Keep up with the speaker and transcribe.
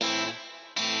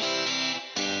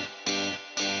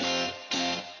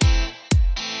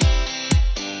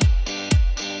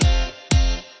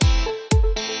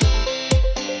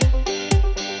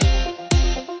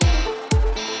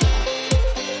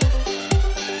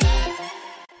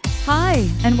Hi,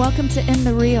 and welcome to In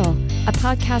the Real, a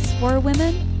podcast for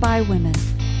women by women,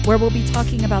 where we'll be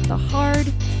talking about the hard,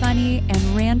 funny, and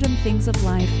random things of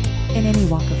life in any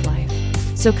walk of life.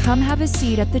 So come have a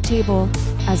seat at the table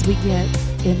as we get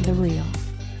in the real.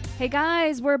 Hey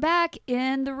guys, we're back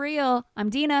in the real. I'm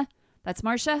Dina. That's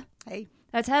Marcia. Hey.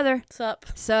 That's Heather. Sup.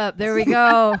 Sup. There we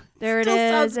go. There it Still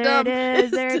is. sounds There dumb. it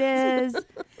is. There it is.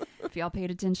 If y'all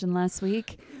paid attention last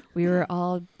week, we were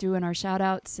all doing our shout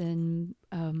outs and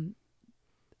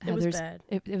It was Heather's. bad.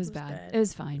 It was bad. It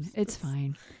was fine. It's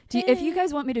fine. If you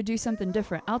guys want me to do something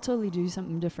different, I'll totally do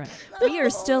something different. We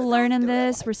are still learning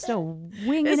this. We're still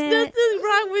winging It's it. nothing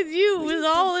wrong with you. It was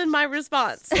all in my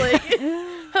response. Like, I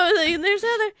was like, and there's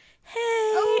Heather.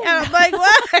 Hey. And I'm like,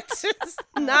 what? It's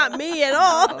not me at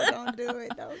all. No, don't do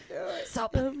it. Don't do it.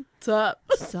 Sup. Sup.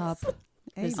 Sup.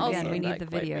 This, Amen. again, we Also need not the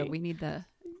quite video. me. We need the.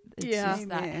 It's Yeah. just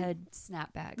that Amen. head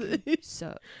snapback.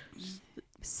 Sup.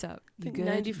 Sup. You good?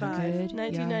 95. You good?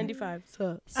 1995.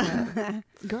 Sup. Yeah. Sup.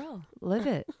 Girl, live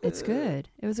it. It's good.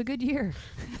 It was a good year.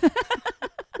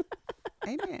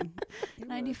 Amen.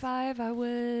 95, I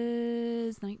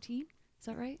was 19. Is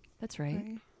that right? That's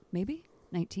right. Maybe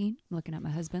 19. I'm looking at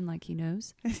my husband like he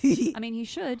knows. I mean, he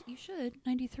should. You should.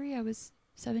 93, I was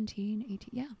 17, 18.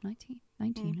 Yeah, 19.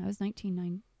 I was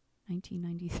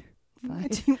 1995.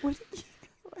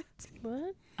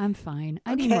 What? I'm fine.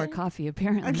 I need more coffee,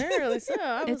 apparently. Apparently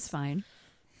so. It's fine.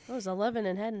 I was 11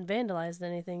 and hadn't vandalized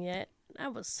anything yet. I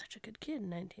was such a good kid in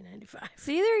 1995.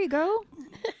 See, there you go.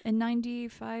 In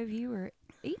 95, you were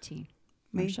 18,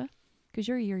 Me? Marsha. Because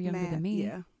you're a year younger than me.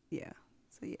 Yeah.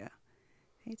 So, yeah.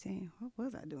 18. What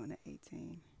was I doing at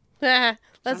 18?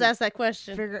 Let's ask that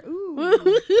question.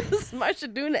 What's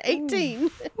Marsha doing at 18.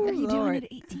 What are you doing at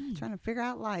 18? Trying to figure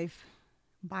out life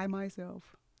by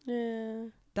myself. Yeah.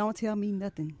 Don't tell me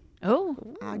nothing. Oh.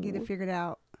 I'll get it figured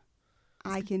out.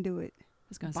 I can do it. I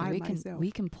was going to By say, myself. we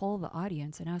can poll the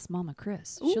audience and ask Mama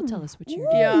Chris. She'll tell us what you're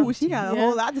doing. Yeah. Ooh, she got a Yeah.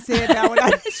 whole lot to say about what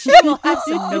I She will have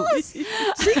some notes. She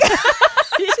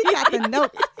got the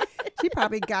notes. She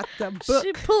probably got the book.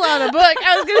 She pull out a book.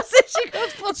 I was going to say she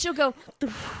goes pull. She'll go,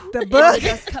 The book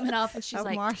just coming off, and she's of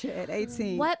like, Marsha at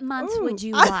 18. what month Ooh, would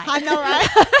you like? I know, right?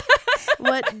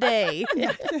 What day?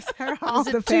 Just her, all Was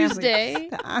the it family. Tuesday?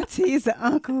 The aunties, the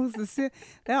uncles,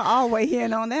 they'll all weigh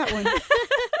in on that one.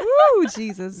 Woo,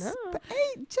 Jesus. No. But,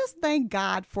 hey, just thank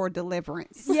God for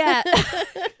deliverance. Yeah.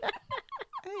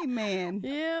 Amen.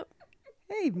 Yep.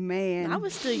 Amen. I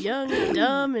was still young and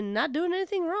dumb and not doing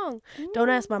anything wrong. Don't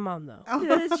ask my mom, though.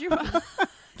 That's your mom.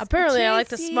 Apparently, I like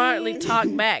to Tracy. smartly talk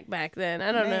back then.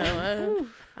 I don't know.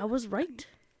 I was right.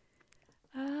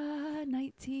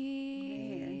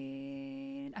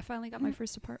 19. I finally got my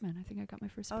first apartment. I think I got my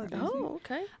first Oh, apartment. did you? Oh,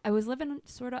 okay. I was living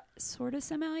sort of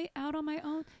semi out on my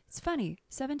own. It's funny.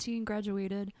 17,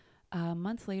 graduated. A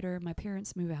month later, my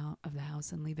parents move out of the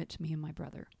house and leave it to me and my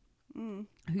brother,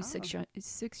 who's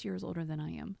 6 years older than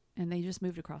I am. And they just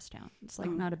moved across town. It's like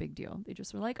not a big deal. They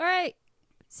just were like, all right,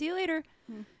 see you later.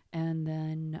 And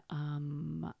then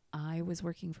I was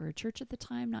working for a church at the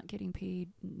time, not getting paid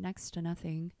next to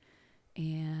nothing,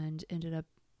 and ended up,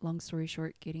 long story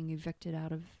short, getting evicted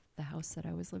out of the house that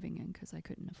I was living in because I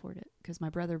couldn't afford it. Because my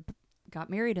brother got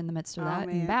married in the midst of that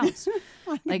and bounced.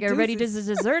 Like everybody just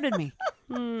deserted me.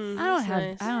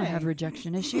 I don't have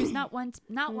rejection issues. Not one bit.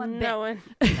 No one.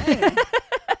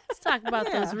 Let's talk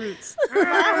about those roots.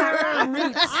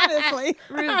 Honestly.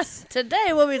 Roots. Today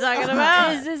we'll be talking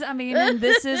about.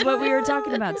 This is what we are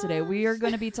talking about today. We are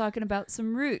going to be talking about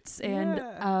some roots.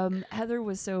 And Heather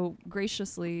was so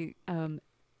graciously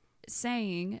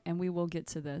saying, and we will get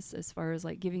to this, as far as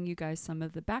like giving you guys some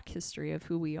of the back history of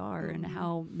who we are and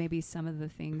how maybe some of the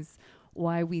things,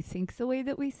 why we think the way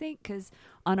that we think. Because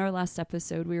on our last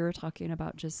episode, we were talking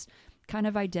about just kind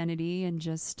of identity and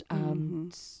just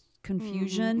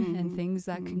confusion and things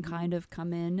that can kind of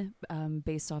come in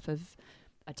based off of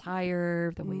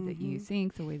attire, the way that you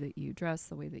think, the way that you dress,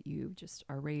 the way that you just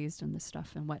are raised and this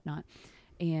stuff and whatnot.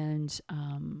 And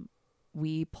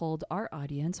we pulled our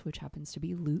audience, which happens to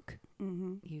be Luke.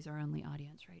 He's our only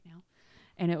audience right now.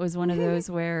 And it was one of those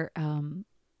where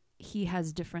he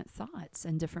has different thoughts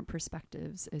and different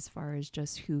perspectives as far as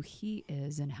just who he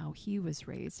is and how he was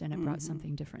raised. And it brought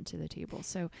something different to the table.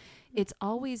 So it's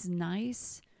always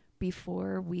nice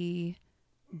before we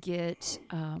get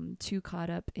too caught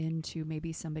up into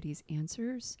maybe somebody's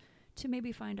answers to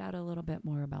maybe find out a little bit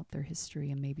more about their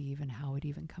history and maybe even how it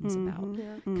even comes about.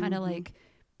 Kind of like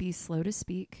be slow to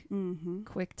speak,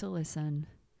 quick to listen,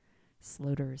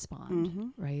 slow to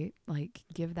respond, right? Like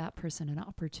give that person an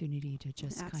opportunity to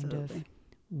just kind of,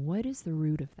 what is the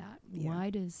root of that? Yeah.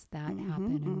 Why does that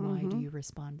happen? And why do you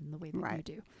respond in the way that you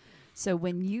do? So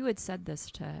when you had said this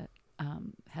to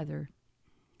Heather,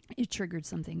 it triggered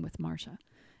something with Marsha.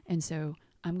 And so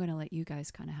I'm going to let you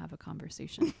guys kind of have a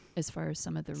conversation as far as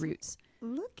some of the roots.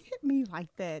 Look at me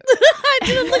like that. I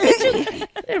didn't look at you.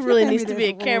 There really needs to be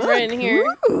a camera in here.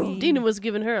 Ooh. Dina was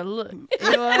giving her a look.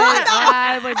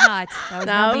 I was not. That was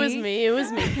No, not it was me. It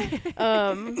was me.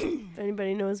 If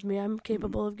anybody knows me, I'm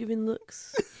capable of giving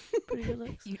looks. Pretty good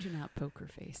looks. You do not poker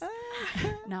face.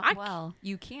 I- Well,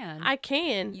 you can. I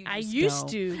can. You I just used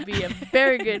to be a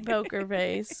very good poker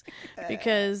face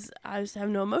because I used to have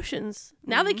no emotions.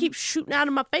 Now they keep shooting out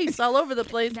of my face all over the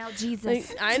place. Now, Jesus.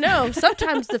 Like, I know.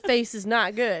 Sometimes the face is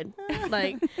not good.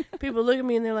 Like, people look at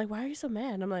me and they're like, why are you so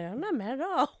mad? I'm like, I'm not mad at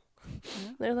all.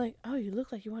 They're like, oh, you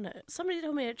look like you want to. Somebody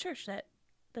told me at church that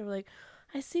they were like,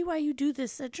 I see why you do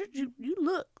this at church. You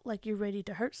look like you're ready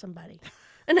to hurt somebody.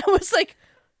 And I was like,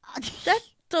 that's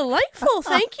delightful.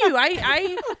 Thank you.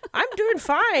 I'm doing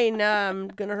fine. I'm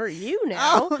going to hurt you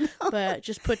now. Oh, no. But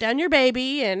just put down your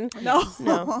baby and No.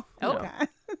 No. Okay.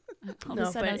 All No, of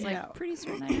a sudden, I but, was like, yeah. pretty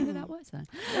certain I knew who that was then.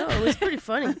 no, it was pretty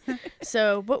funny.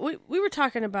 So, but we were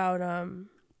talking about,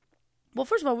 well,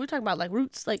 first of all, we were talking about like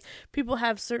roots. Like people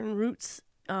have certain roots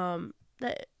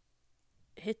that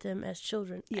hit them as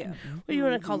children. Yeah. What do you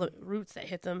want to call the roots that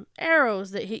hit them? Arrows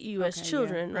that hit you as Okay,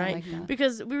 children, yeah. I right? like that.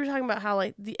 Because we were talking about how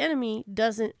like the enemy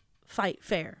doesn't fight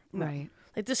fair. Right.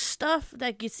 Like the stuff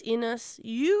that gets in us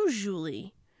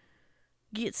usually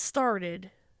gets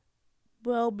started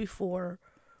well before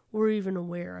we're even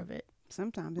aware of it.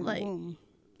 Sometimes in Like, the womb.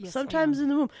 Yes, Sometimes ma'am. in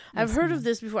the womb. I've Yes, heard ma'am. of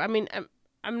this before. I mean,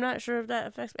 I'm not sure if that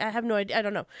affects me. I have no idea. I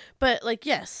don't know. But like,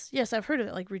 yes, I've heard of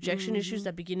it. Like rejection issues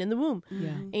that begin in the womb.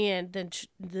 Yeah. And then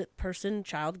the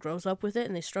child grows up with it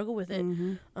and they struggle with it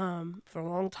for a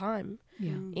long time.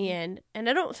 Yeah. And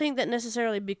I don't think that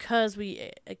necessarily because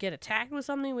we get attacked with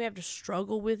something, we have to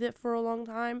struggle with it for a long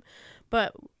time.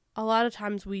 But a lot of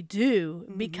times we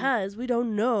do because we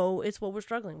don't know it's what we're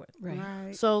struggling with. Right.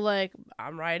 Right. So like,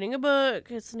 I'm writing a book.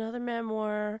 It's another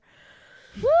memoir.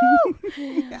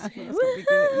 Yeah, it's gonna be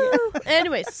good. Yeah.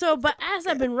 Anyway, so but as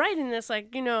I've been writing this,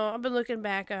 like, you know, I've been looking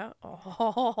back at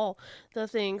all the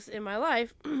things in my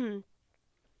life and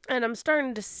I'm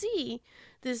starting to see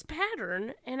this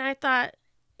pattern, and I thought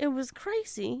it was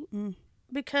crazy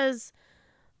because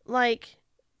like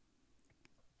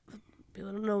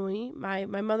people don't know me. My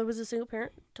mother was a single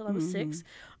parent till I was 6.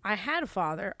 I had a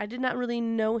father. I did not really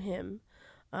know him.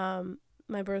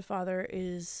 My birth father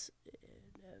is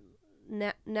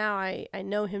now I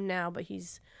know him now, but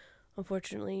he's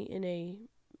unfortunately in a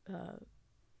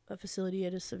facility,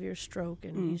 had a severe stroke,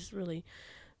 and he's really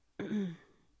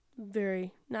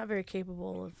not very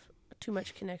capable of too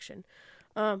much connection.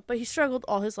 But he struggled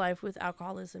all his life with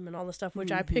alcoholism and all the stuff,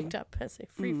 which I picked up as a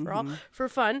free for all for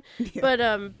fun.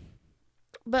 Yeah.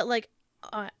 But like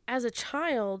as a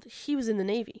child, he was in the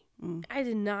Navy. I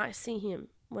did not see him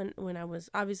when I was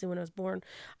born.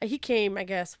 He came, I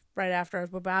guess, right after I was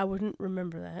born, but I wouldn't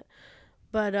remember that.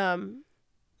 But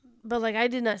like I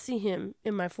did not see him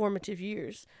in my formative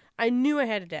years. I knew I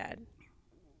had a dad,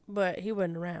 but he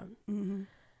wasn't around.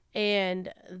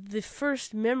 And the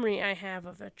first memory I have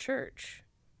of a church,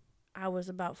 I was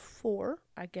about 4,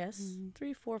 I guess,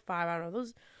 3, 4, 5. I don't know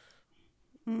those.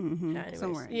 Anyways,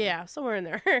 Somewhere. yeah, somewhere in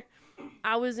there.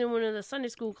 I was in one of the Sunday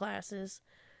school classes,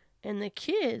 and the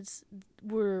kids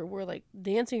were like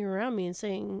dancing around me and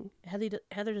saying,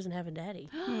 Heather doesn't have a daddy.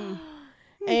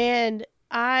 And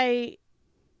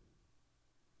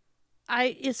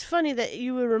it's funny that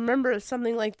you would remember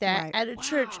something like that Right. at a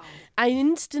church. I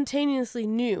instantaneously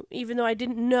knew, even though I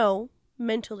didn't know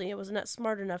mentally, I was not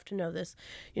smart enough to know this,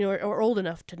 you know, or old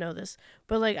enough to know this.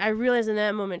 But like, I realized in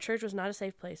that moment, church was not a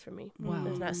safe place for me. Wow. It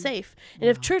was not safe. And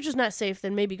if church is not safe,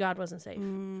 then maybe God wasn't safe.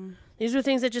 These were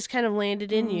things that just kind of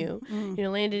landed in you, you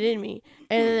know, landed in me.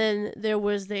 And then there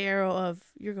was the arrow of,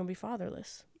 you're going to be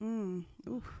fatherless.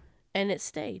 Oof. And it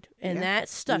stayed. And Yeah. that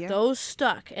stuck. Yeah. Those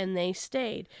stuck, and they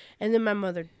stayed. And then my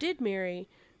mother did marry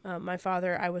my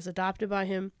father. I was adopted by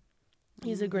him.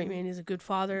 He's a great man. He's a good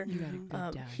father. You got a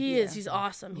good dad. He is. He's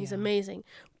awesome. He's amazing.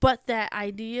 But that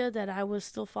idea that I was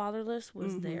still fatherless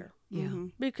was there. Yeah.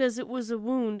 Because it was a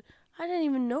wound I didn't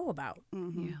even know about.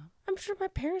 Yeah. I'm sure my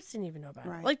parents didn't even know about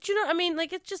Right. it. Like, you know, I mean,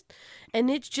 like, it's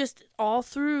just all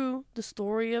through the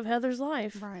story of Heather's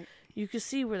life. Right. You can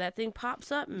see where that thing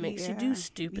pops up and makes you do Yeah.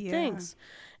 stupid Yeah. things.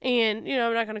 And, you know,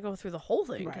 I'm not going to go through the whole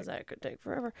thing because Right. that could take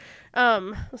forever.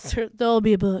 So there'll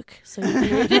be a book. So you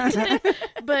can read it.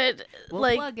 But, We'll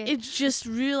like, plug it. it's just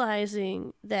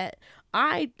realizing that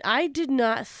I did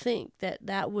not think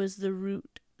that was the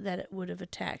root that it would have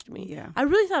attacked me. Yeah. I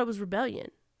really thought it was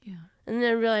rebellion. Yeah. And then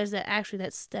I realized that actually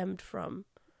that stemmed from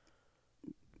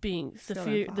being Still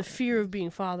the unfathered. fear of being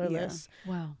fatherless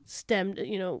Wow. stemmed,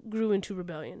 grew into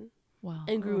rebellion Wow.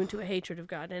 and grew into a hatred of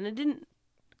God. And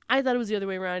I thought it was the other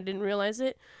way around. I didn't realize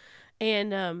it.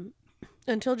 And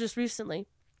until just recently.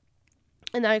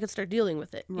 And now I could start dealing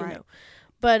with it, Right.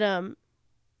 But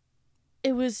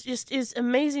it was is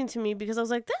amazing to me because I was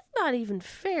like, that's not even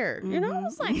fair. I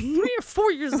was like 3 or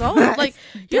 4 years old. Like,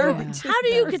 Dirty. how do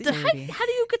you get to Dirty. how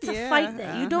do you get to Yeah, fight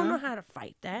that? You don't know how to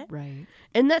fight that. Right.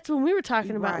 And that's when we were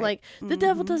talking about, Right. like, the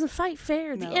devil doesn't fight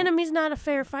fair. No. The enemy's not a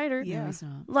fair fighter. Yeah. No, it's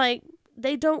not. Like,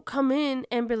 they don't come in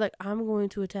and be like, I'm going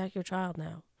to attack your child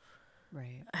now.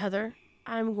 Right. Heather,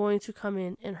 I'm going to come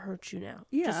in and hurt you now.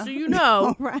 Yeah. Just so you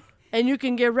know. Right. And you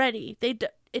can get ready.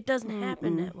 It doesn't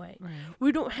happen that way. Right.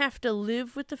 We don't have to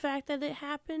live with the fact that it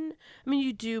happened. I mean,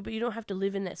 you do, but you don't have to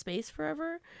live in that space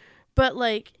forever. But,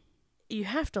 like, you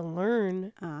have to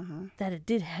learn that it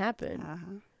did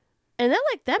happen. And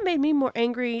that made me more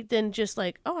angry than just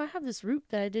like, oh, I have this root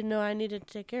that I didn't know I needed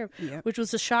to take care of, Yep. which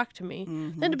was a shock to me.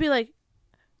 Then to be like,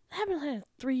 that happened at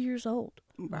 3 years old.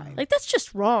 Right. Like, that's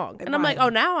just wrong. And I'm like, Right. oh,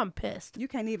 now I'm pissed. You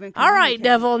can't even. All right, communicate.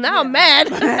 devil. Now I'm mad.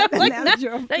 Like, Now now,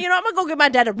 you're- I'm gonna go get my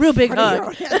dad a real big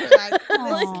hug. Like,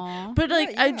 Aw. But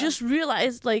like, Yeah, I yeah. just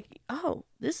realized, like, oh,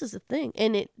 this is a thing,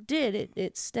 and it did.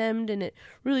 It stemmed and it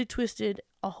really twisted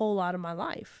a whole lot of my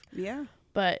life. yeah.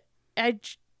 But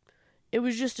it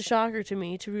was just a shocker to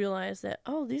me to realize that,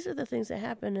 oh, these are the things that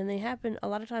happen, and they happen a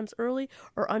lot of times early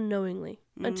or unknowingly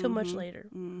until much later.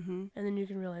 Mm-hmm. And then you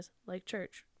can realize, like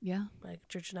church, Yeah. like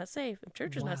church is not safe. If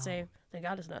church is Wow. not safe, then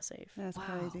God is not safe. That's Wow.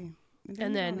 crazy. And you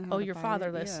don't then, know how oh, to you're fight it.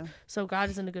 fatherless, Yeah. so God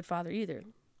isn't a good father either.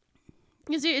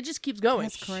 You see, it just keeps going.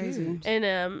 That's crazy.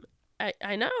 And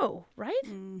I know, right?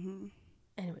 Mm-hmm.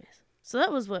 Anyways, so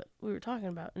that was what we were talking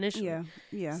about initially.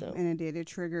 Yeah. So- And it did. It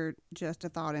triggered just a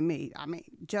thought in me. I mean,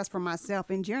 just for myself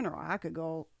in general, I could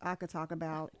talk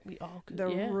about We all could. the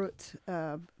yeah. root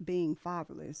of being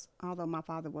fatherless. Although my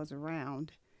father was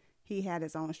around, he had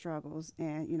his own struggles,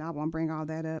 and I won't bring all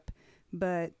that up,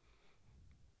 but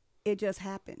it just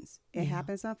happens. It Yeah.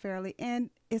 happens unfairly, and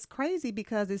it's crazy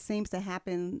because it seems to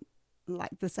happen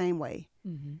like the same way.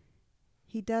 Mm-hmm.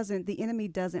 The enemy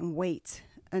doesn't wait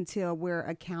until we're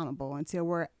accountable, until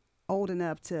we're old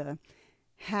enough to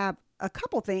have a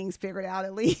couple things figured out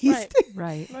at least. Right.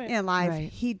 Right. Right. In life. Right.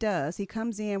 He does. He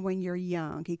comes in when you're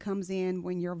young. He comes in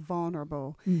when you're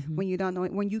vulnerable, Mm-hmm. when you don't know,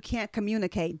 when you can't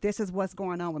communicate. This is what's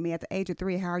going on with me at the age of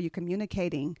 3. How are you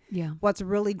communicating Yeah. what's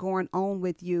really going on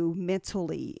with you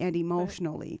mentally and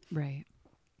emotionally? Right.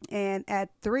 And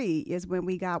at 3 is when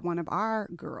we got one of our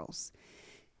girls.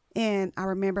 And I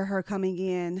remember her coming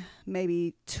in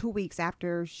maybe 2 weeks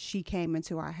after she came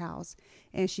into our house,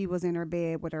 and she was in her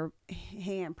bed with her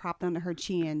hand propped under her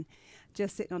chin,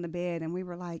 just sitting on the bed. And we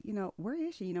were like, where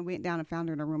is she? We went down and found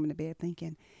her in her room in the bed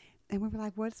thinking, and we were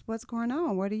like, what's going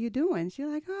on? What are you doing? She's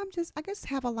like, oh, I just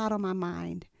have a lot on my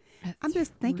mind. I'm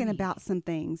just thinking about some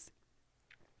things.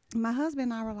 My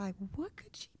husband and I were like, what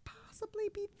could she possibly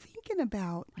be thinking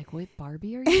about? Like, wait,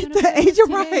 Barbie, are you At gonna the play age of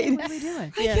today? right. What are we doing?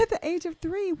 Like, Yeah. at the age of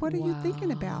 3, what are you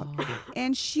thinking about? Wow.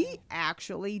 And she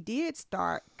actually did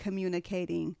start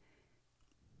communicating,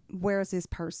 where's this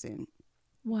person?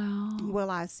 Wow. Will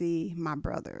I see my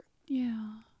brother? Yeah.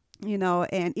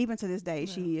 And even to this day,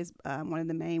 she is one of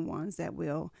the main ones that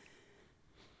will,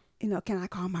 can I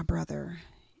call my brother?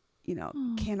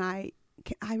 Can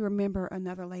I remember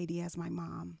another lady as my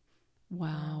mom?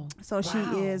 Wow. So she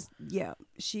Wow. is,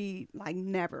 she like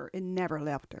it never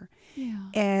left her.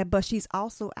 Yeah. But she's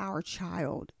also our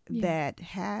child Yeah.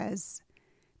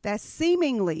 that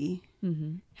seemingly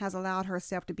Mm-hmm. has allowed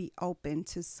herself to be open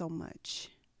to so much.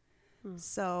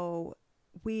 So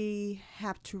we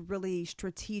have to really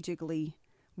strategically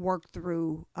work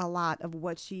through a lot of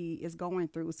what she is going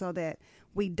through so that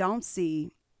we don't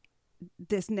see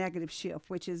this negative shift,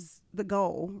 which is the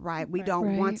goal, right? We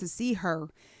don't want Right. to see her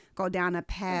go down a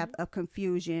path of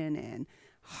confusion and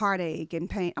heartache and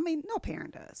pain. I mean, no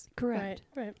parent does. Correct.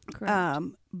 Right.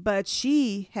 Correct. But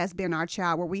she has been our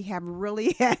child where we have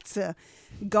really had to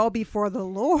go before the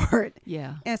Lord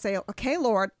Yeah. and say, okay,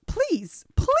 Lord, please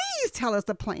tell us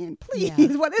the plan. Please.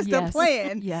 Yeah. What is the Yes.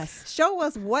 plan? Yes. Show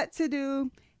us what to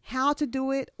do, how to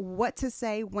do it, what to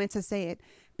say, when to say it.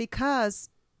 Because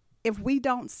if we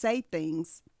don't say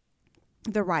things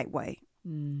the right way,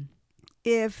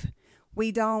 if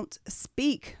we don't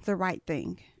speak the right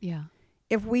thing, Yeah.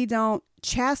 if we don't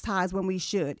chastise when we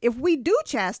should, if we do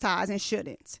chastise and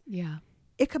shouldn't, Yeah.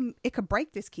 it could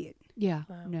break this kid. Yeah.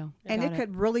 Wow. No. And Got it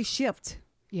could really shift.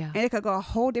 Yeah. And it could go a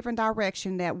whole different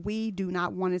direction that we do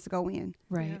not want it to go in.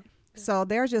 Right. Yeah. So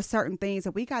there's just certain things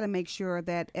that we got to make sure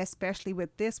that, especially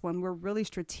with this one, we're really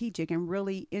strategic and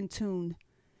really in tune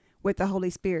with the Holy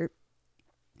Spirit.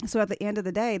 So at the end of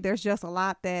the day, there's just a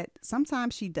lot that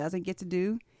sometimes she doesn't get to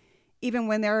do. Even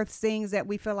when there are things that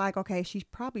we feel like, okay, she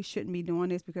probably shouldn't be doing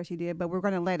this because she did, but we're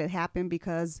going to let it happen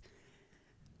because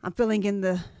I'm feeling in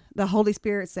the Holy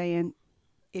Spirit saying,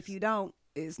 if you don't,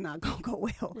 it's not going to go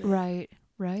well. Right.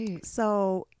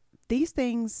 So these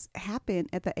things happen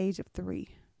at the age of 3.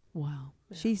 Wow.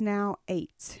 She's now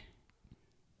 8.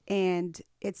 And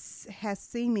has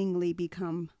seemingly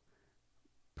become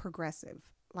progressive,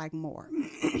 like more.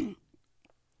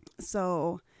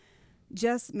 So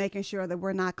just making sure that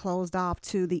we're not closed off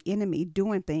to the enemy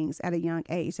doing things at a young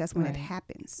age. That's when it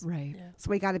happens. Right. Yeah. So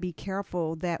we got to be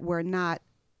careful that we're not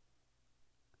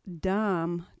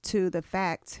dumb to the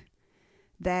fact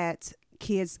that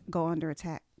kids go under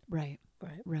attack. Right.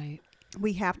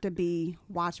 We have to be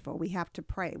watchful. We have to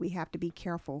pray. We have to be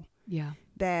careful. Yeah.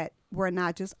 That we're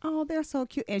not just, oh, they're so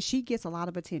cute. And she gets a lot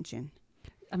of attention.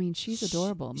 I mean, she's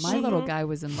adorable. My little guy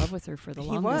was in love with her for the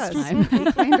longest was. time.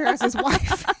 He claimed her as his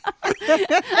wife.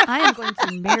 I am going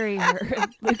to marry her.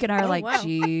 Luke and I are like, wow.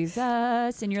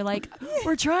 Jesus. And you're like,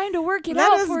 we're trying to work it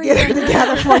Let out us for get you. her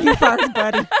together for you first,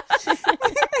 buddy.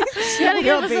 She gotta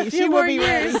give us a She few will more be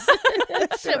ready. years.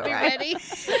 She'll be ready.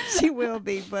 She will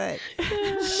be, but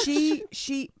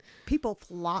she people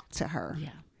flock to her Yeah.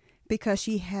 because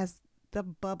she has the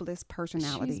bubbliest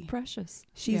personality. She's precious.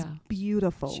 She's Yeah.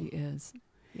 beautiful. She is.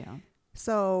 Yeah.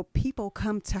 So people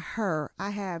come to her. I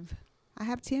have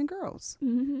 10 girls.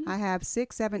 Mm-hmm. I have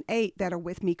 6, 7, 8 that are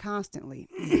with me constantly.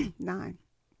 9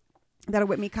 that are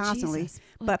with me constantly. Jesus.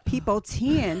 But people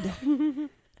tend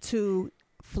to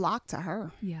flock to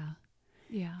her. Yeah.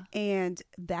 Yeah. And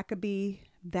that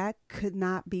could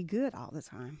not be good all the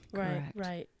time. Correct.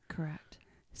 Right. Correct.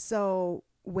 So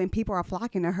when people are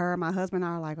flocking to her, my husband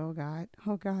and I are like, oh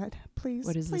God, please,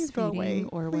 What is please this go feeding, away.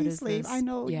 or Please what is leave. this? I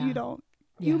know Yeah. you don't.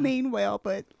 Yeah. You mean well,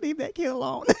 but leave that kid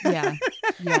alone. Yeah.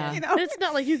 Yeah. You know? But it's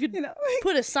not like you could You know?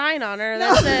 put a sign on her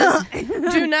that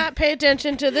says, "Do not pay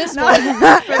attention to this one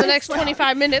for the next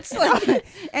 25 minutes." Like, And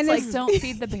It's like, don't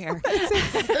feed the bear.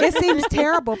 it seems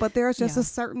terrible, but there's just Yeah. a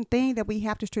certain thing that we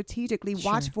have to strategically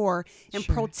watch Sure. for and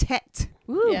Sure. protect.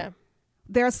 Woo. yeah,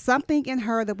 There's something in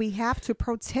her that we have to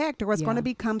protect, or it's going Yeah. to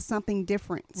become something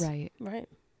different. Right. right.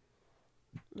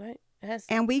 It has,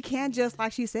 And we can't just,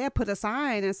 like she said, put a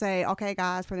sign and say, okay,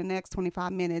 guys, for the next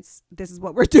 25 minutes, this is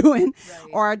what we're doing. Right.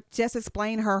 Or just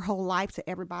explain her whole life to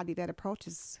everybody that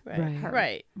approaches right, Right.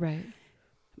 right. Right.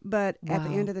 But at the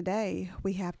Wow. end of the day,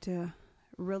 we have to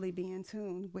really be in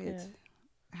tune with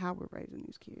Yeah. how we're raising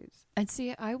these kids. And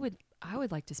see, I would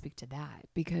like to speak to that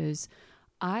because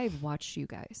I've watched you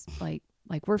guys like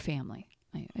we're family.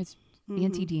 It's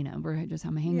Auntie Dina.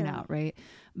 I'm hanging Yeah. out, right?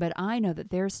 But I know that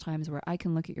there's times where I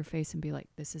can look at your face and be like,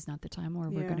 this is not the time where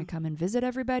we're Yeah. going to come and visit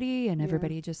everybody, and Yeah.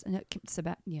 everybody just,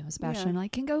 Sebastian, Yeah.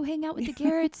 like, can go hang out with the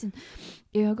Garretts and,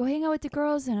 go hang out with the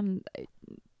girls. And I'm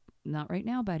not right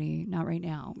now, buddy. Not right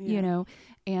now, Yeah.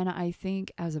 And I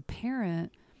think as a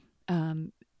parent,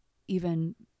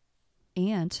 even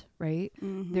aunt, right?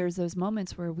 Mm-hmm. There's those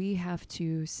moments where we have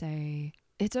to say,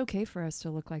 it's okay for us to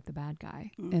look like the bad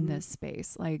guy in this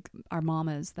space. Like our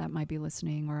mamas that might be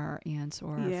listening, or our aunts,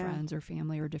 or our Yeah. friends or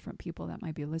family, or different people that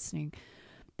might be listening.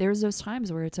 There's those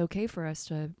times where it's okay for us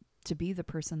to be the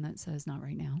person that says, not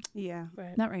right now, Yeah.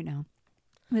 Right. not right now.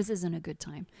 This isn't a good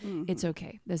time. Mhm. It's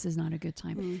okay. This is not a good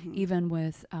time. Mhm. Even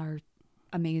with our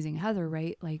amazing Heather,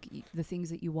 right? Like the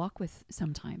things that you walk with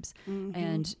sometimes. Mhm.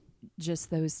 And just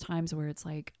those times where it's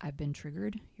like, I've been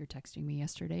triggered. You're texting me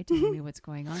yesterday telling me what's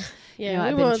going on. Yeah,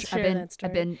 I've we been won't tr- share I've been, that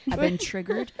story. I've been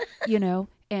triggered,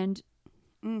 and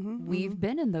Mhm. we've Mhm.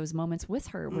 been in those moments with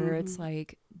her where it's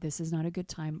like, this is not a good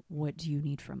time. What do you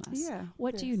need from us? Yeah.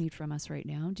 What do you Yes. need from us right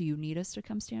now? Do you need us to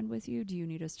come stand with you? Do you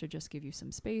need us to just give you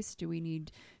some space? Do we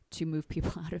need to move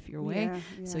people out of your way Yeah.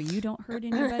 so Yeah. you don't hurt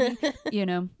anybody?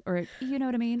 Or you know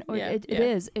what I mean? Or Yeah, it yeah.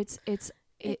 is.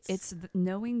 It's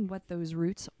knowing what those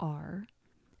roots are,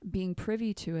 being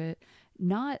privy to it,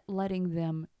 not letting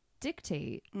them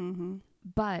dictate, Mhm.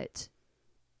 but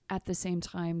at the same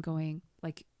time going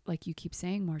like you keep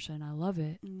saying, Marcia, and I love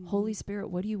it. Holy Spirit,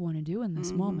 what do you want to do in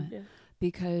this moment? Yeah.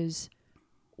 Because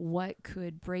what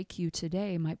could break you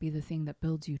today might be the thing that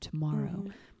builds you tomorrow.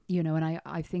 Mhm. And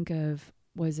I think of,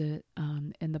 was it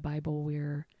in the Bible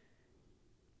where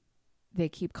they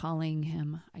keep calling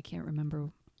him, I can't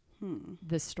remember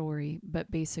the story,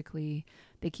 but basically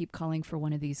they keep calling for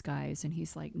one of these guys and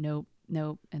he's like, nope.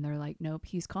 And they're like, nope,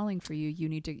 he's calling for you. You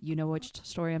need to, which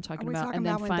story I'm talking Are we about. talking And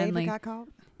then about when finally, David got called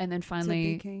and then to be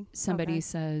finally king? somebody Okay.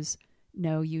 says,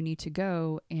 no, you need to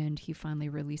go. And he finally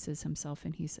releases himself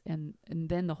and and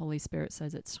then the Holy Spirit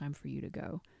says, it's time for you to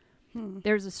go.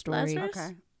 There's a story. Lazarus?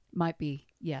 Okay. Might be.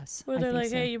 Yes. Where I they're think like,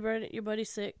 so. hey, your buddy's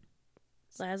sick.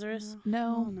 Lazarus.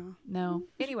 No.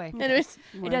 Anyway, Anyways,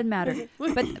 it doesn't matter.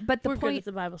 But the we're good point at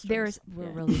the Bible there's stories. we're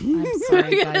Yeah. really. I'm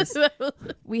sorry, We're guys. good at the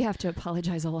Bible- We have to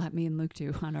apologize a lot, me and Luke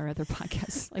do, on our other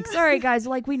podcasts. Like, sorry guys,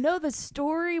 like we know the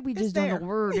story, we just don't know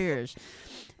where it is.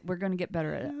 We're gonna get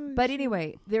better at it. But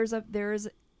anyway,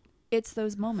 it's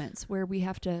those moments where we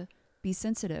have to be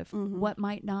sensitive. What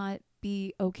might not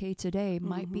be okay today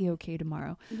might be okay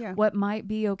tomorrow. Yeah. What might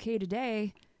be okay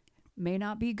today may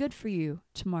not be good for you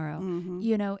tomorrow.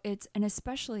 You know, and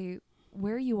especially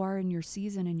where you are in your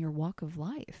season in your walk of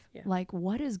life. Yeah. Like,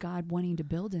 what is God wanting to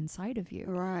build inside of you?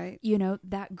 Right. You know,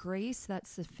 that grace that's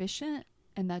sufficient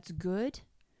and that's good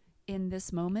in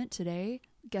this moment today,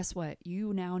 guess what?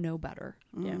 You now know better.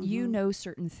 Yeah. You know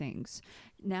certain things.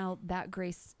 Now that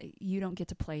grace, you don't get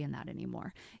to play in that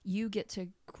anymore. You get to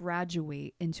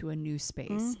graduate into a new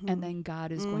space, and then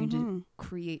God is going to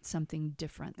create something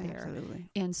different there. Absolutely.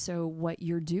 And so what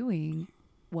you're doing,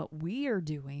 what we are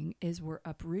doing is we're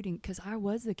uprooting, because I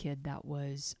was the kid that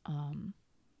was,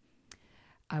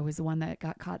 I was the one that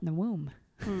got caught in the womb.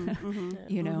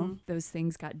 You know, those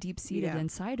things got deep seated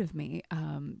inside of me,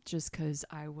 just because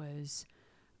I was,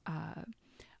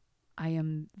 I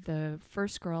am the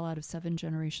first girl out of 7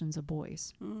 generations of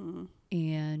boys.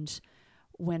 And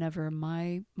whenever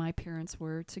my parents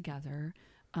were together,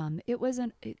 it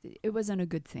wasn't a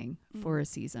good thing for a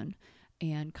season.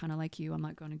 And kind of like you, I'm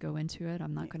not going to go into it.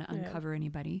 I'm not going to uncover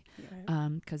anybody,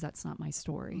 because that's not my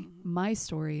story. My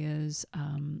story is,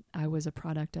 I was a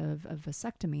product of a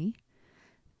vasectomy.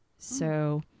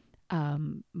 So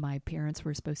my parents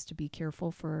were supposed to be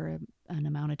careful for an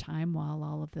amount of time while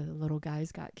all of the little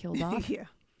guys got killed off.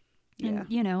 And,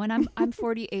 you know, and I'm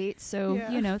 48, so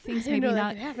you know, things maybe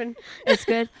not happen. it's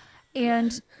good.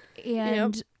 And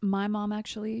my mom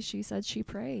actually, she said she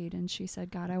prayed and she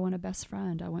said, God, I want a best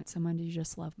friend. I want someone to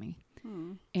just love me.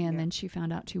 And then she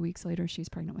found out 2 weeks later she's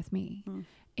pregnant with me.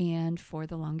 And for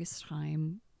the longest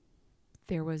time,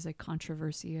 there was a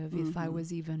controversy of if I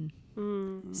was even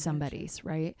somebody's,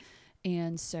 right?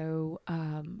 And so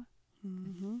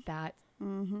that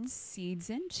seeds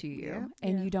into you,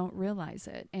 and you don't realize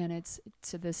it. And it's,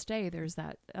 to this day, there's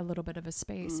that a little bit of a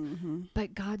space.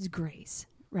 But God's grace,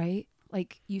 right?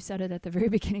 Like you said it at the very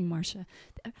beginning, Marcia.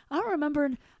 I don't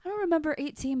remember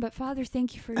 18, but Father,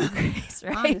 thank you for your grace,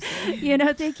 right? Honestly. You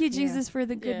know, thank you, Jesus, for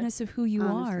the goodness of who you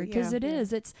Honestly, are. Because it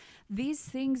is. It's, these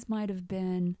things might have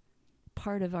been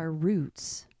part of our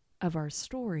roots of our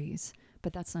stories,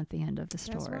 but that's not the end of the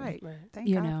story. That's right. Thank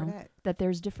You God know, for that. that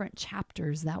there's different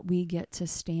chapters that we get to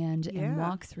stand and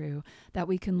walk through, that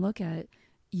we can look at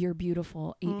your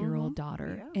beautiful 8-year-old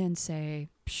daughter and say,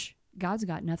 Psh, God's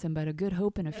got nothing but a good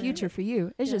hope and a future for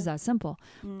you. It's just that simple.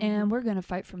 And we're going to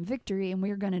fight from victory, and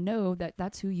we're going to know that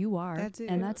that's who you are. That's it.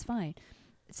 And that's fine.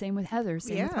 Same with Heather,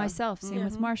 same with myself, same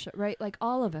with Marcia, right? Like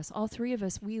all of us, all 3 of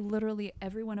us, we literally,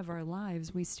 every one of our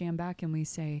lives, we stand back and we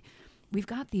say, we've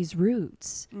got these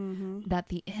roots that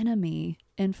the enemy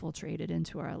infiltrated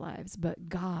into our lives, but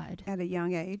God, At a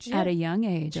young age. at a young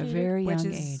age, a very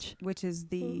young age. Which is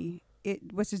the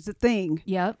thing.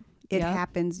 Yep. It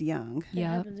happens young. It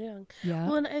happens young. Yeah.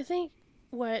 Well, and I think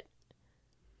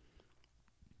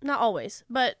not always,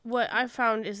 but what I've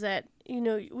found is that, you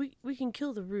know, we can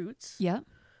kill the roots. Yep.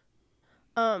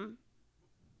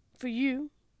 For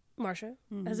you, Marcia,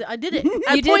 as I did it. You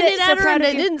I did pointed it. So at her proud and of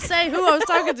I you. didn't say who I was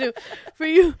talking to. For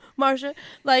you, Marcia,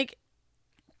 like,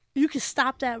 you can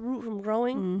stop that root from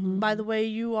growing by the way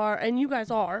you are, and you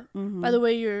guys are, by the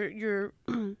way you're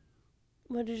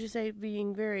what did you say,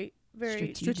 being very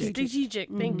strategic.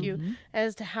 Thank you,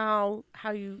 as to how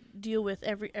you deal with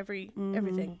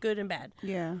everything, good and bad.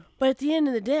 Yeah. But at the end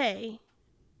of the day,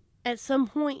 at some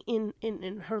point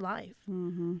in her life,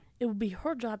 it would be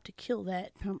her job to kill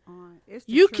that. Come on. It's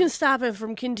the You truth. can stop it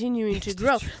from continuing to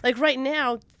grow. Like right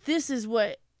now, this is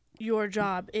what your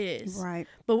job is. Right.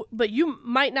 But you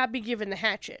might not be given the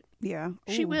hatchet. Yeah.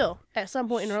 She Ooh. will at some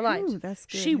point in her life. Ooh, that's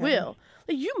good, She Heather. will.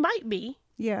 Like, you might be,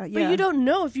 Yeah. but you don't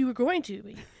know if you were going to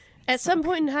be. At some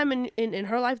point in time in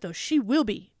her life, though, she will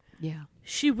be. Yeah.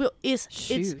 She will. It's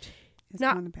Shoot.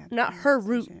 not her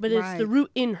root, but it's the root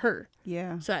in her.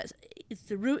 Yeah. So it's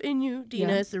the root in you,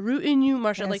 Dina. Yeah. It's the root in you,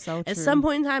 Marsha. That's Like, so at true. some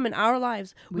point in time in our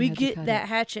lives, we had to get cut that it.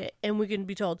 hatchet, and we can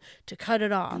be told to cut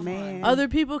it off. Man. Other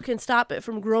people can stop it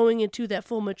from growing into that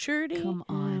full maturity. Come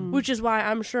on. Which is why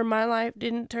I'm sure my life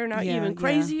didn't turn out Yeah, even yeah.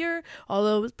 crazier,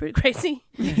 although it was pretty crazy.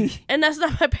 And that's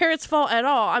not my parents' fault at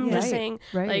all. I'm just Right, saying,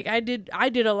 right. like, I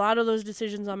did a lot of those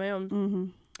decisions on my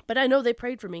own. But I know they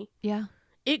prayed for me. Yeah.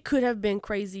 It could have been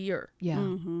crazier.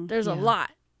 Yeah. There's a Yeah.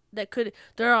 lot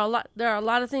there are a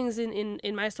lot of things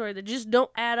in my story that just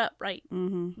don't add up right,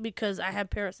 because I have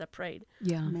parents that prayed.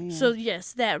 Yeah. Man. So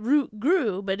yes, that root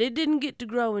grew, but it didn't get to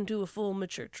grow into a full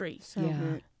mature tree. So Yeah.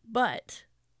 good. But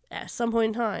at some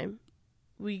point in time,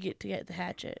 we get to get the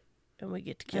hatchet and we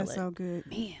get to kill That's it. so good.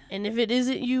 Man. And if it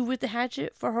isn't you with the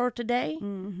hatchet for her today,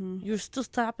 you're still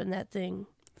stopping that thing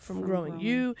from growing.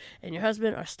 You and your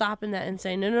husband are stopping that and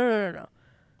saying, no.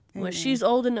 When Amen. she's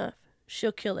old enough,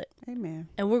 she'll kill it. Amen.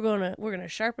 And we're gonna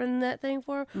sharpen that thing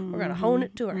for her. We're gonna hone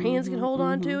it to her hands can hold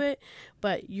on to it.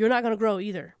 But you're not gonna grow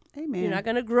either. Amen. You're not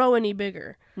gonna grow any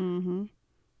bigger. Mm-hmm.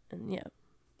 And yeah.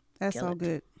 That's Kill so it.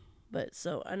 good. But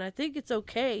and I think it's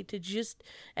okay to just,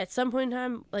 at some point in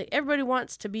time, like, everybody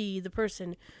wants to be the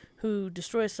person who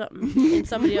destroys something in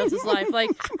somebody else's life. Like,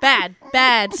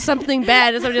 something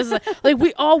bad in somebody else's life. Like,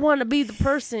 we all want to be the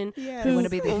person who wanna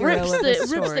be the hero of the rips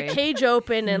the story. cage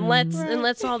open and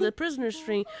lets all the prisoners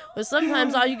free. But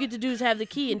sometimes all you get to do is have the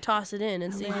key and toss it in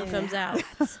and see who comes out.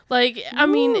 Like, I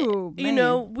mean, Ooh, you man.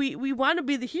 know, we want to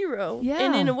be the hero. Yeah.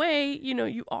 And in a way, you know,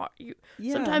 you are.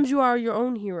 Yeah. Sometimes you are your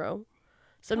own hero.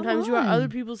 Sometimes you are on. other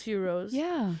people's heroes.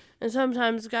 Yeah. And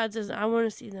sometimes God says, I want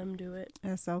to see them do it.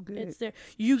 That's so good. It's there.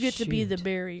 You get to be the Shoot.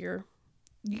 barrier.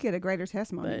 You get a greater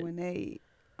testimony But- when they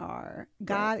are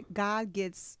God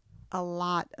gets a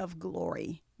lot of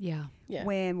glory Yeah. Yeah.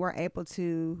 when we're able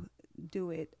to do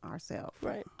it ourselves.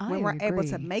 Right. When I we're able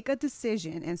to agree. make a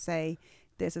decision and say,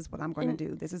 this is what I'm going to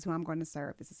do. This is who I'm going to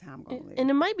serve. This is how I'm going to live.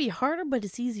 And it might be harder, but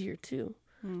it's easier too.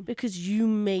 Because you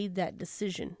made that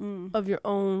decision of your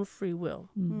own free will.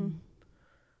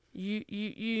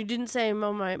 You didn't say,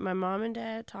 "Well, my mom and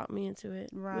dad taught me into it."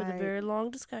 With a Right. very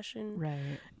long discussion.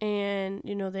 Right. And,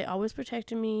 you know, they always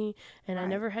protected me, and I Right.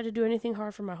 never had to do anything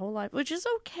hard for my whole life, which is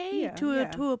okay Yeah, to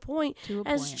yeah. a point. To a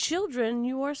As point. children,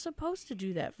 you are supposed to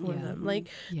do that for Yeah. them. Like,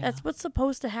 Yeah. that's what's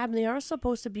supposed to happen. They are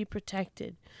supposed to be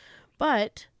protected.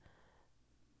 But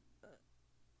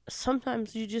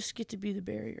sometimes you just get to be the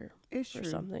barrier It's for true.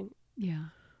 something. Yeah.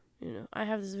 You know, I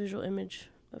have this visual image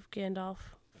of Gandalf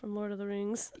from Lord of the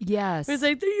Rings. Yes. It's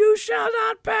like, you shall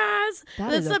not pass. That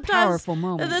And is a sometimes- powerful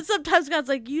moment. And then sometimes God's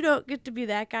like, you don't get to be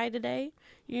that guy today.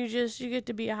 You get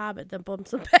to be a hobbit that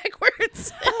bumps them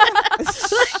backwards.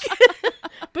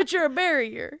 But you're a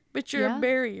barrier. Yeah. a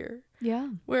barrier. Yeah.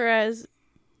 Whereas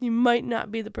you might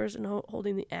not be the person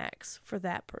holding the axe for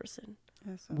that person.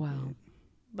 That's so Wow. good.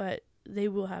 But they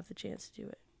will have the chance to do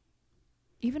it.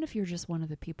 Even if you're just one of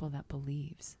the people that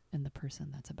believes in the person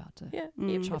that's about to Yeah.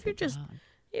 Even chop if you're it just down.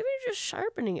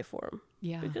 sharpening it for them.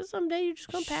 Yeah. Because someday you're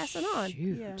just gonna pass it on.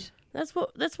 Shoot. Yeah. That's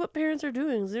what parents are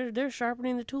doing. Is they're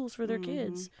sharpening the tools for their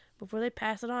kids before they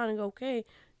pass it on and go, okay,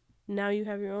 now you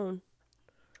have your own.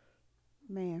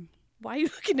 Man. Why are you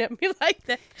looking at me like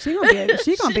that? She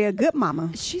gonna be a good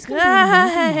mama. She's gonna be an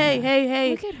amazing mama.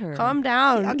 Hey. Look at her. Calm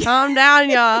down. Calm down,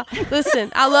 y'all.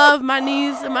 Listen, I love my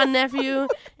niece and my nephew.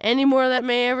 Any more that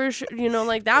may ever,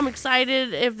 I'm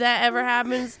excited if that ever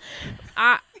happens.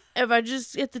 If I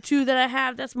just get the two that I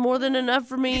have, that's more than enough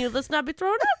for me. Let's not be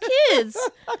throwing out kids.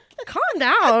 Calm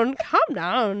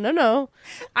down. No.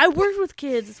 I worked with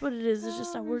kids. That's what it is. It's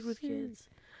just I worked with kids.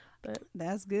 But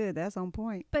That's good. That's on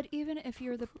point. But even if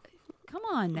you're come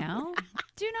on now,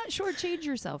 do not shortchange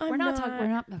yourself. I'm We're not talking.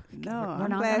 not. We're I'm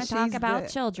not glad going to talk she's about good.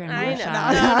 children. I know.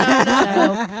 Marsha.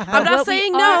 No. I'm not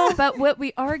saying no. But what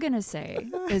we are going to say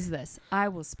is this: I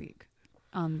will speak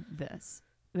on this.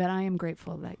 That I am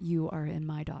grateful that you are in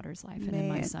my daughter's life and in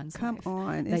my Man, son's come life.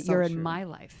 on. That It's so you're in true. my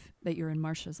life. That you're in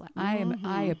Marsha's life.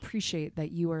 I appreciate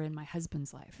that you are in my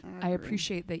husband's life. I agree.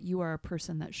 appreciate that you are a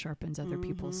person that sharpens other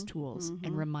people's tools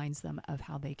and reminds them of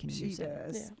how they can She use it.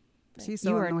 does. Yeah. She's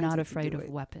so You are anointed not to afraid do of it.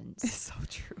 weapons. It's so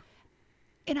true.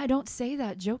 And I don't say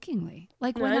that jokingly.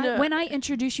 Like No, I know. when I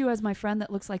introduce you as my friend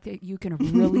that looks like that you can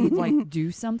really like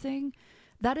do something,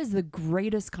 that is the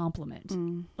greatest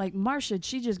compliment. Like Marsha,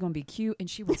 she's just gonna be cute and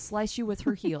she will slice you with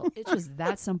her heel. It's just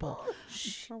that simple.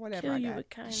 Or whatever Kill I you got. with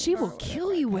kindness. She will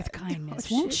kill you with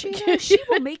kindness, won't she? shit. She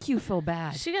will make you feel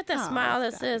bad. She got that Oh, smile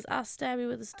that stop says, "I'll stab you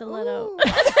with a stiletto."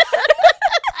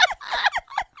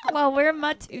 Well, we're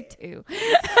my tutu.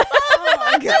 Oh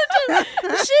my God.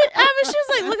 She was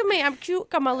like, "Look at me, I'm cute.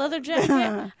 Got my leather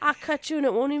jacket. I'll cut you, and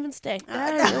it won't even stay.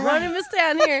 It won't even stay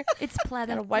on here. It's pleather.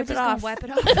 Gotta wipe We're it just gonna off. Wipe it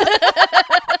off.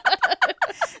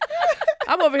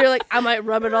 I'm over here like I might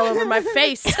rub it all over my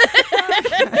face.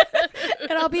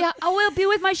 And I will be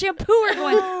with my shampooer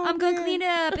going, I'm going to clean it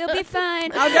up. It'll be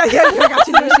fine. Oh, yeah, I got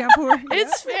you new shampoo.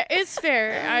 It's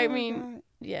fair. I mean,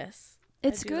 yes.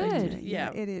 It's I do like good. to-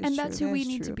 yeah. it is. And true. that's who we That's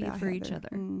need to true be about for each Heather.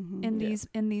 other Mhm.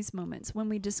 in these moments when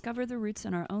we discover the roots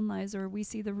in our own lives, or we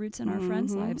see the roots in our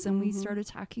friends' lives, and we start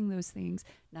attacking those things,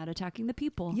 not attacking the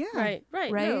people. Yeah. Right.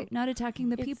 No. Not attacking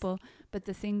the It's- people, but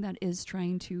the thing that is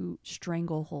trying to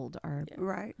stranglehold our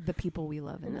Right. the people we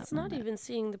love in And that it's not moment. even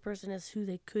seeing the person as who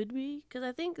they could be, because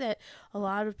I think that a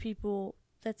lot of people,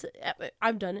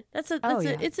 I've done it.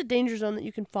 It's a danger zone that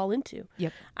you can fall into.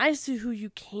 Yep. I see who you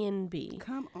can be,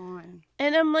 Come on.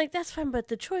 and I'm like, that's fine, but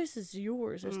the choice is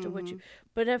yours as to what you.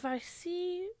 But if I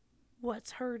see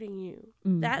what's hurting you,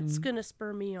 that's gonna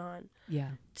spur me on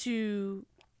Yeah. to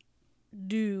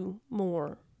do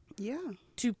more, Yeah.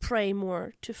 to pray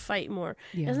more, to fight more.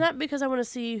 Yeah. It's not because I want to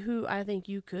see who I think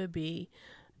you could be,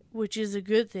 which is a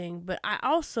good thing, but I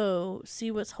also see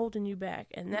what's holding you back,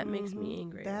 and that makes me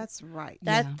angry. That's right.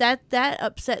 That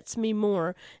upsets me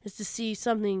more, is to see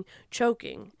something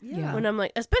choking. Yeah. When I'm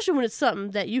like, especially when it's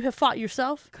something that you have fought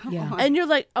yourself, Come Yeah. on. and you're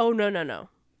like, oh no,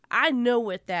 I know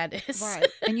what that is. Right.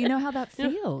 And you know how that You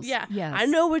know, feels. Yeah. Yes. I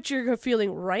know what you're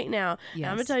feeling right now. And I'm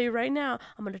going Yes. to tell you right now,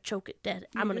 I'm going to choke it dead.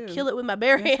 I'm going to do. kill it with my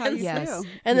bare That's how hands. you Yes. feel.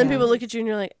 And then Yeah. people look at you and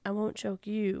you're like, I won't choke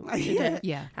you to death.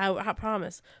 Yeah. I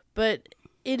promise. But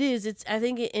I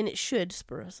think it should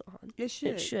spur us on. It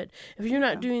should. It should. If you're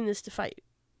not doing this to fight,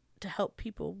 to help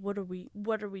people, what are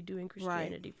we doing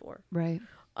Christianity for? Right.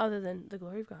 Other than the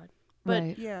glory of God. But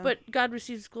Right. Yeah. but God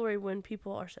receives glory when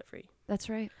people are set free. That's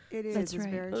right. it is. that's It's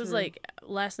right. very It was true. like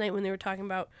last night when they were talking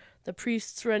about the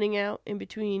priests running out in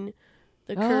between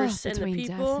the Oh, curse and the between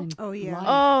death people. and Oh, yeah. life.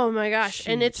 Oh my gosh.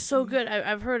 And it's Shoot. so good.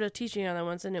 I've heard a teaching on that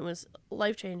once, and it was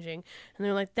life changing. And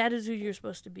they're like, that is who you're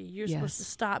supposed to be. You're supposed to Yes.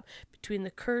 stop between the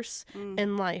curse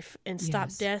and life, and stop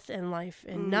Yes. death and life,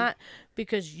 and not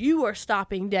because you are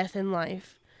stopping death and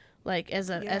life, like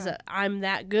as a Yeah. I'm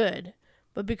that good,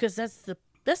 but because that's the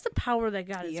power that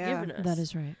God has Yeah. given us. That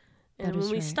is right. And that when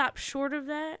is we right. stop short of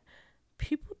that,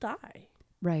 people die.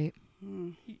 Right.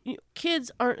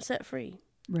 Kids aren't set free.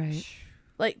 Right.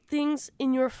 Like, things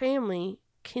in your family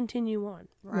continue on.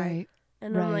 Right.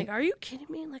 And I'm Right. like, are you kidding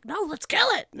me? Like, no, let's kill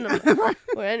it. And I'm like,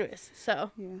 well, anyways,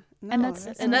 so. Yeah. And No,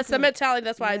 that's- And that's the good. mentality.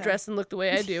 That's why I Yeah. dress and look the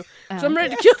way I do. So Um, I'm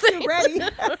ready to kill things. Ready.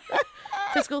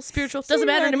 Physical, spiritual, doesn't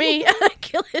matter to me.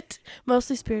 Kill it.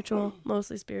 Mostly spiritual.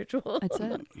 Mostly spiritual. That's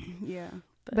it. Yeah.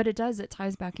 But it does. It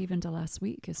ties back even to last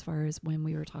week, as far as when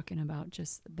we were talking about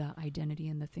just the identity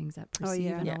and the things that perceive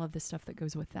yeah. and Yeah. all of the stuff that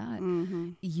goes with that.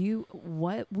 Mm-hmm.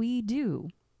 What we do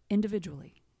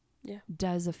individually Yeah.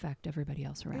 does affect everybody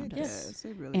else around It us. does.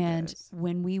 It really And does.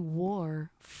 when we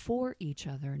war for each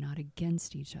other, not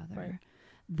against each other, Right.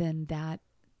 then that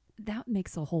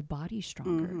makes the whole body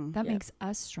stronger. Mhm. That Yeah. makes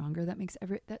us stronger.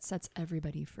 That sets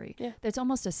everybody free. Yeah. That's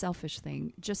almost a selfish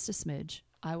thing, just a smidge,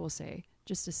 I will say.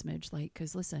 Just a smidge, like,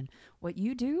 because listen, what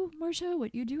you do, Marcia,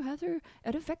 what you do, Heather,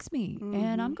 it affects me,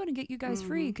 and I'm going to get you guys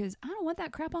free because I don't want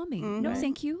that crap on me. No, Right.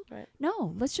 thank you. Right.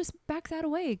 No, let's just back that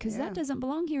away because Yeah. that doesn't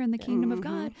belong here in the kingdom of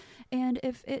God. And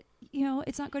if it,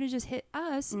 it's not going to just hit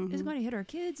us, it's going to hit our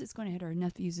kids, it's going to hit our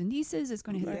nephews and nieces, it's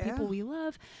going to hit the Yeah. people we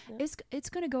love. Yeah. It's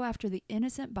going to go after the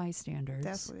innocent bystanders.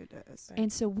 That's what it does.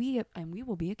 And so we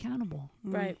will be accountable.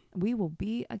 Right. We will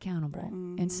be accountable.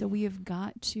 Right. And so we have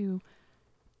got to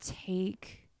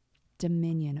take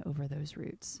dominion over those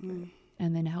roots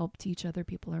and then help teach other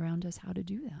people around us how to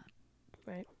do that.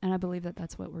 Right. And I believe that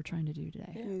that's what we're trying to do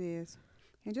today. Yeah. It is.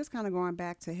 And just kind of going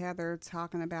back to Heather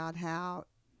talking about how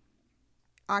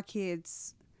our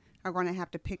kids are going to have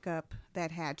to pick up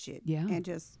that hatchet Yeah. and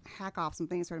just hack off some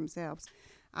things for themselves.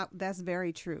 That's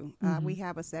very true. We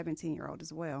have a 17-year-old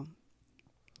as well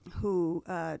who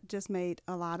just made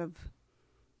a lot of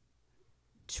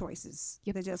choices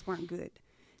that just weren't good.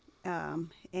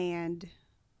 And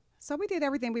so we did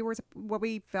everything what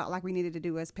we felt like we needed to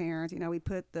do as parents. We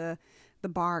put the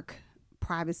bark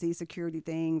privacy security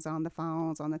things on the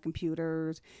phones, on the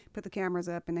computers, put the cameras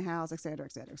up in the house, et cetera,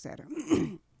 et cetera, et cetera.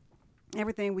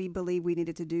 Everything we believe we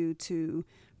needed to do to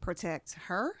protect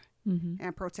her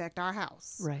and protect our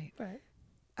house. Right. Right.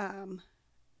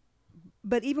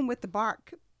 But even with the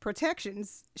bark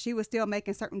protections, she was still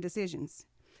making certain decisions.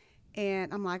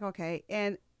 And I'm like, okay.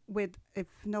 And if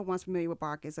no one's familiar with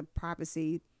bark, it's a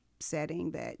privacy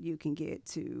setting that you can get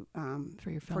to For your for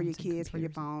your phones and kids, for your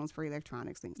computers. phones, for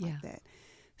electronics, things Yeah. like that.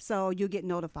 So you'll get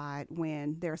notified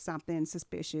when there's something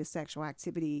suspicious, sexual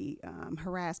activity,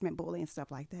 harassment, bullying,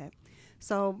 stuff like that.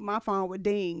 So my phone would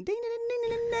ding, ding, ding,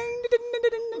 ding, ding, ding, ding, ding,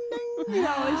 ding, ding, ding.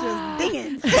 It's just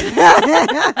dinging.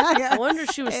 I wonder if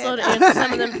she was slow to answer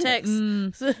some of them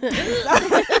texts. I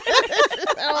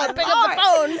want to pick up the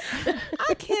phone.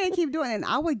 I can't keep doing it. And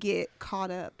I would get caught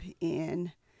up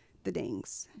in the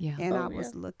dings. Yeah. And Oh, I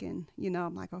was yeah. looking,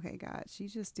 I'm like, okay, God,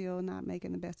 she's just still not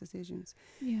making the best decisions.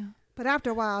 Yeah. But after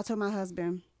a while, I told my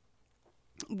husband,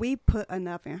 we put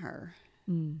enough in her.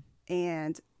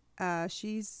 And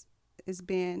it's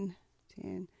been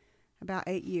about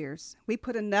 8 years. We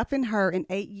put enough in her in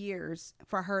 8 years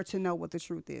for her to know what the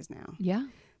truth is now. Yeah.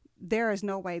 There is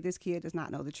no way this kid does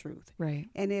not know the truth. Right.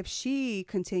 And if she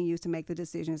continues to make the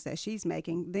decisions that she's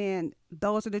making, then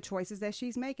those are the choices that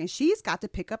she's making. She's got to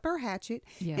pick up her hatchet,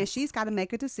 Yes. and she's got to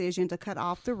make a decision to cut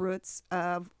off the roots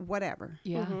of whatever.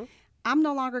 Yeah. I'm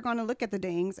no longer going to look at the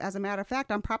dings. As a matter of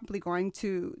fact, I'm probably going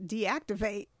to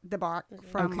deactivate the bark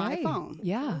from my phone.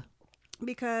 Yeah.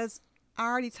 Because I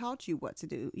already taught you what to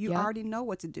do. You Yep. already know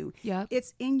what to do. Yep.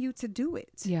 It's in you to do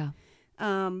it. Yeah.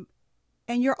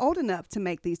 And you're old enough to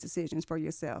make these decisions for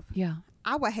yourself. Yeah.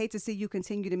 I would hate to see you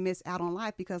continue to miss out on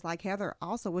life because, like Heather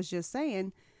also was just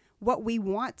saying, what we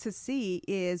want to see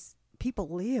is people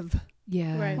live.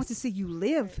 Yeah. We want to see you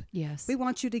live. Yes. We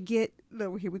want you to get,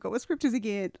 look, here we go with scriptures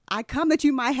again. I come that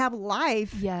you might have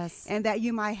life. Yes. And that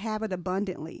you might have it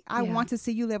abundantly. I Yeah. want to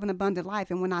see you live an abundant life.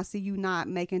 And when I see you not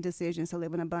making decisions to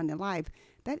live an abundant life,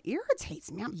 that irritates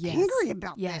me. I'm Yes. angry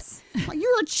about Yes. that. Like,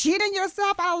 you're cheating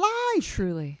yourself out of life.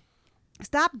 Truly.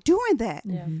 Stop doing that.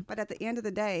 Yeah. But at the end of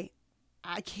the day,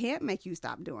 I can't make you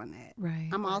stop doing that. Right.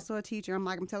 I'm also a teacher.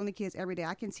 I'm telling the kids every day,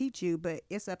 I can teach you, but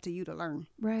it's up to you to learn.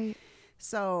 Right.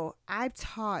 So I've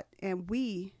taught, and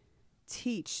we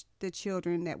teach the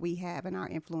children that we have in our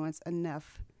influence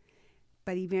enough.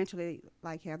 But eventually,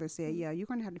 like Heather said, yeah, you're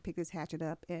going to have to pick this hatchet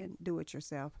up and do it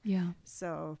yourself. Yeah.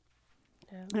 So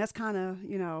Yeah. that's kind of,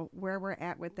 where we're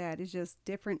at with that. It's just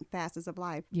different facets of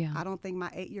life. Yeah. I don't think my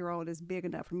 8-year-old is big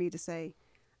enough for me to say,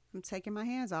 I'm taking my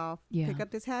hands off, Yeah. pick up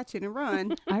this hatchet and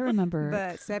run. I remember.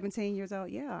 But 17 years old,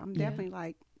 yeah, I'm Yeah. definitely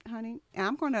like, honey, and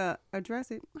I'm going to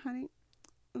address it, honey.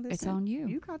 Listen, It's on you.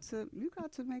 You got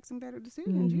to make some better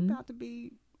decisions. You about to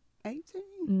be 18.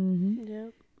 Mm-hmm. Yeah.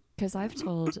 Because I've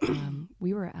told,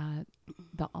 we were at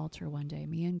the altar one day,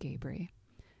 me and Gabriel,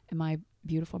 and my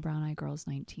beautiful brown-eyed girl's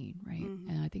 19, right?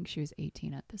 And I think she was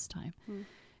 18 at this time.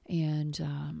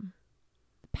 And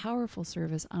powerful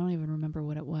service, I don't even remember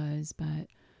what it was, but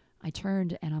I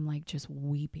turned and I'm like just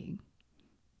weeping.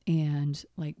 And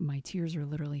like my tears are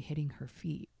literally hitting her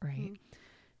feet, right?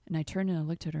 And I turned and I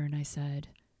looked at her and I said,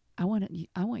 I want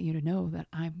you to know that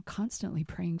I'm constantly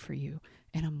praying for you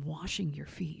and I'm washing your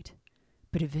feet.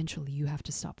 But eventually you have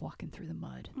to stop walking through the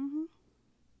mud.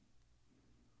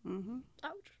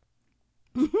 Ouch.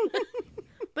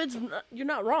 But you're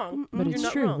not wrong. But You're it's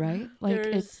not true, wrong. right? Like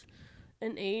There's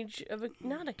an age of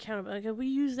not accountable. Like we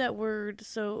use that word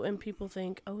and people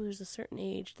think, oh, there's a certain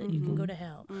age that you can go to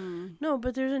hell. No,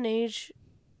 but there's an age,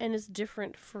 and it's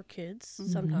different for kids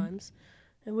sometimes,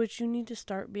 in which you need to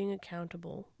start being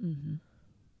accountable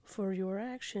for your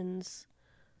actions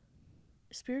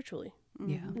spiritually.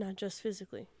 Yeah. Not just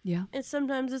physically. Yeah. And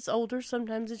sometimes it's older,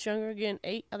 sometimes it's younger. Again,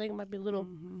 8, I think it might be a little,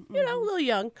 a little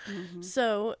young.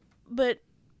 So, but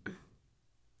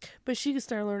she can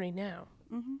start learning now.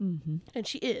 And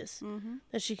she is,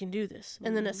 that she can do this.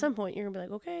 And then at some point, you're going to be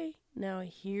like, okay, now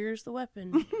here's the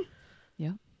weapon.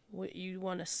 Yeah. What, you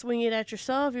want to swing it at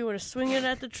yourself? You want to swing it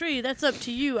at the tree? That's up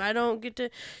to you. I don't get to,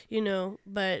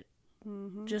 but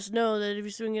just know that if you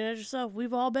swing it at yourself,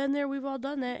 we've all been there, we've all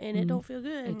done that, and it don't feel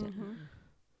good.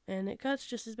 And it cuts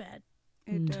just as bad.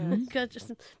 It does. It cuts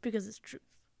just because it's truth.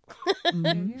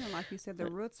 And yeah, like you said, the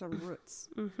roots are roots.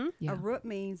 Yeah. A root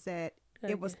means that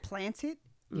it was planted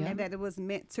and that it was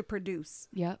meant to produce.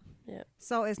 Yep.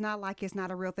 So it's not like it's not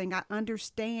a real thing. I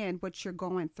understand what you're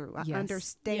going through. I Yes.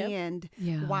 understand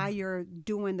Yeah. why you're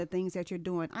doing the things that you're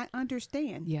doing. I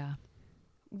understand. Yeah.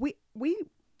 We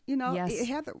Yes.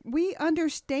 Heather, we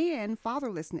understand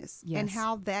fatherlessness and Yes.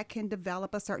 how that can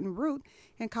develop a certain root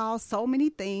and cause so many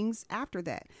things after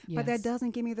that. But that Yes.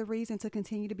 doesn't give me the reason to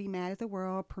continue to be mad at the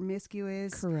world,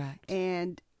 promiscuous, Correct.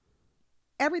 and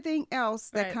everything else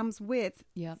that Right. comes with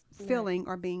Yep. feeling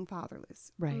or being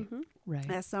fatherless. Right. Right.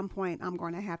 At some point, I'm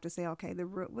going to have to say, okay, the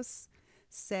root was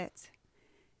set,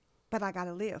 but I got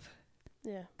to live.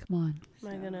 Yeah. Come on. Am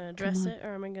I going to address on. it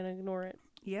or am I going to ignore it?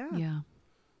 Yeah. Yeah.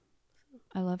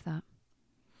 I love that.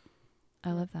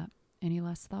 I love that. Any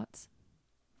last thoughts?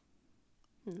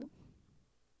 No.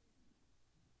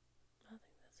 I think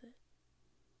that's it.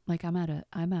 Like I'm at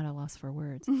a loss for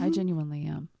words. I genuinely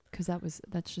am, because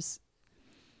that's just.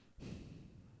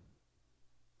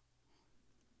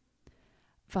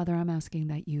 Father, I'm asking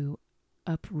that you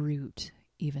uproot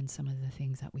even some of the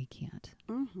things that we can't,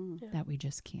 Yeah. that we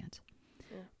just can't.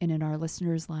 Yeah. And in our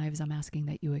listeners' lives, I'm asking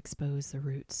that you expose the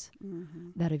roots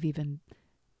that have even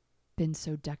been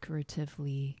so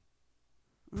decoratively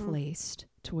placed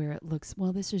to where it looks,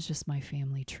 well, this is just my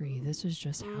family tree. This is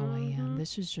just how I am.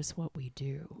 This is just what we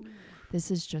do.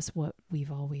 This is just what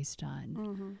we've always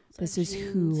done. This is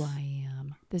who I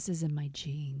am. This is in my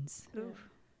genes.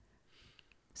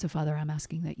 So, Father, I'm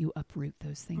asking that you uproot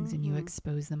those things and you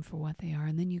expose them for what they are.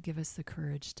 And then you give us the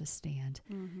courage to stand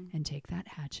and take that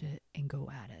hatchet and go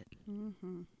at it.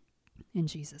 In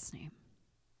Jesus' name.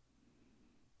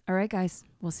 All right, guys.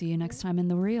 We'll see you next time in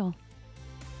The Real.